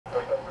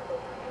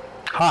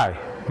Hi,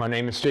 my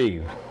name is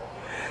Steve.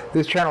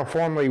 This channel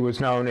formerly was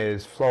known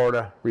as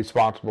Florida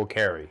Responsible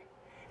Carry.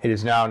 It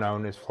is now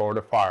known as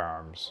Florida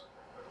Firearms.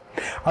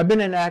 I've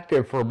been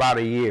inactive for about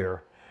a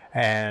year,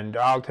 and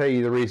I'll tell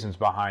you the reasons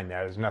behind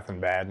that. It's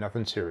nothing bad,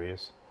 nothing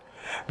serious.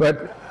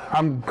 But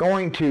I'm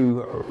going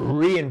to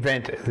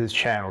reinvent this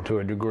channel to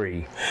a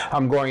degree.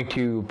 I'm going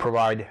to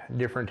provide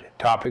different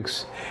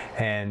topics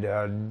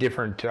and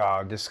different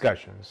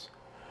discussions.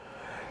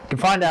 To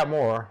find out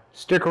more,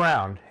 stick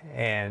around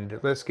and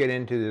let's get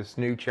into this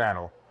new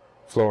channel,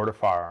 Florida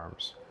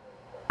Firearms.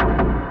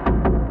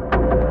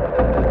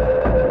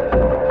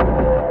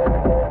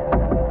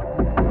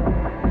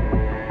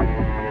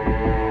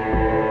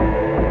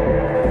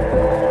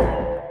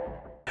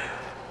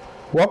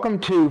 Welcome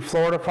to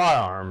Florida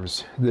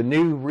Firearms, the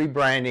new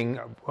rebranding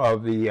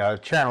of the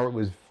channel. It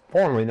was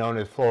formerly known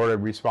as Florida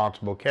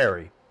Responsible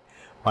Carry.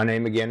 My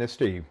name again is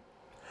Steve.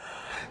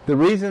 The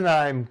reason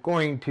I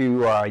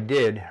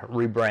did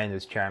rebrand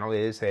this channel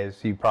is,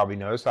 as you probably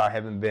noticed, I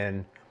haven't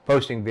been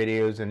posting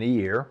videos in a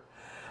year.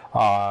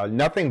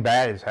 Nothing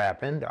bad has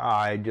happened.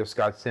 I just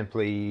got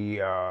simply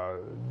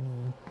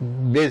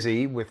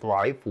busy with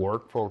life,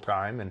 work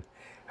full-time, and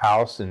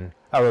house and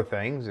other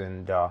things.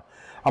 And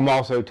I'm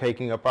also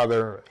taking up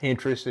other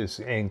interests,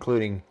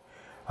 including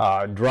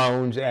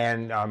drones,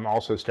 and I'm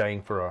also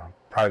studying for a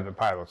private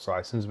pilot's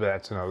license, but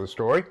that's another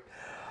story.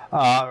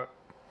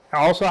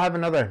 I also have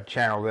another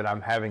channel that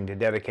I'm having to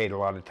dedicate a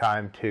lot of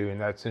time to,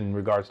 and that's in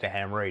regards to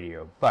ham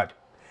radio. But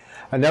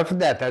enough of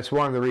that. That's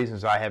one of the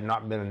reasons I have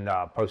not been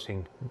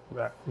posting,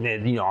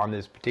 on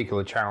this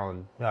particular channel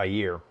in a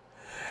year.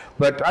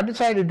 But I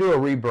decided to do a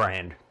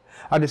rebrand.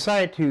 I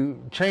decided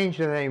to change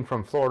the name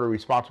from Florida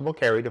Responsible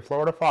Carry to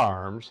Florida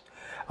Firearms,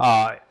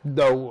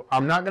 though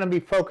I'm not going to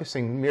be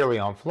focusing merely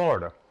on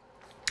Florida.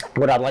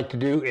 What I'd like to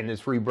do in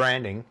this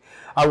rebranding,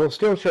 I will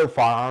still show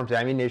firearms,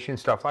 ammunition,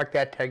 stuff like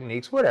that,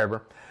 techniques,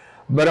 whatever.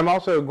 But I'm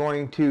also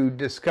going to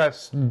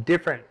discuss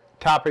different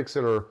topics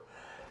that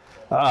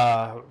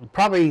are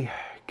probably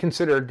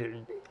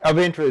considered of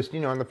interest,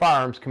 in the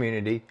firearms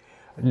community,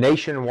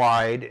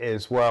 nationwide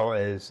as well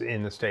as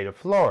in the state of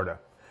Florida.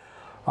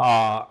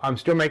 I'm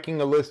still making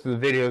a list of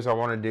the videos I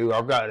want to do.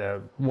 I've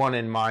got one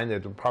in mind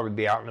that will probably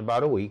be out in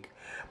about a week.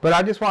 But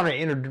I just want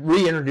to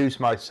reintroduce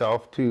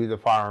myself to the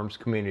firearms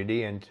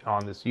community and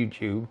on this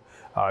YouTube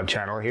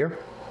channel here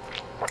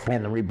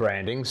and the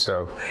rebranding.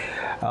 So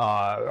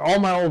all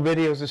my old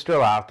videos are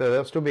still out there.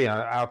 They'll still be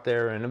out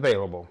there and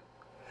available.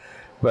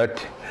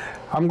 But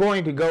I'm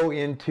going to go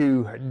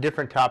into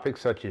different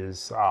topics such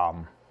as,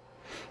 like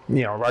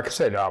I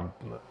said,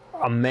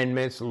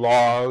 amendments,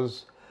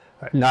 laws.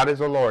 Not as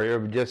a lawyer,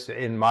 but just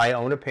in my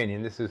own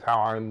opinion. This is how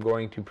I'm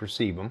going to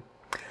perceive them,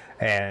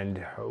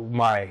 and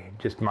my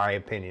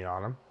opinion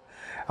on them.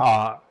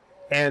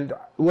 And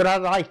what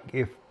I'd like,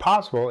 if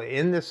possible,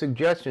 in the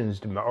suggestions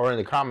or in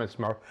the comments,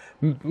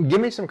 give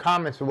me some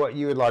comments of what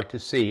you would like to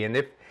see, and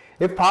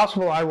if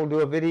possible, I will do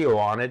a video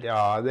on it.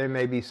 There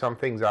may be some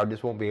things I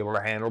just won't be able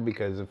to handle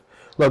because of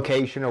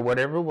location or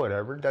whatever,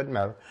 it doesn't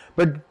matter.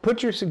 But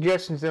put your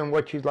suggestions in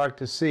what you'd like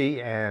to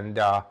see, and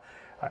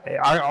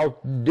I'll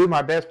do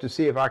my best to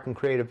see if I can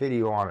create a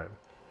video on it.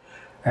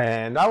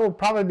 And I will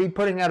probably be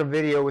putting out a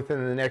video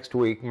within the next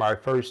week, my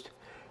first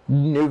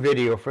new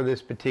video for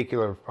this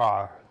particular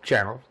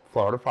channel,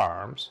 Florida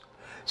Firearms.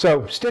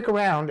 So stick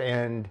around,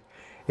 and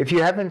if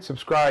you haven't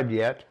subscribed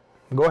yet,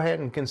 go ahead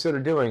and consider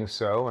doing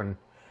so. And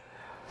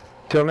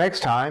till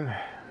next time,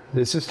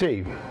 this is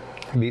Steve.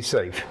 Be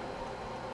safe.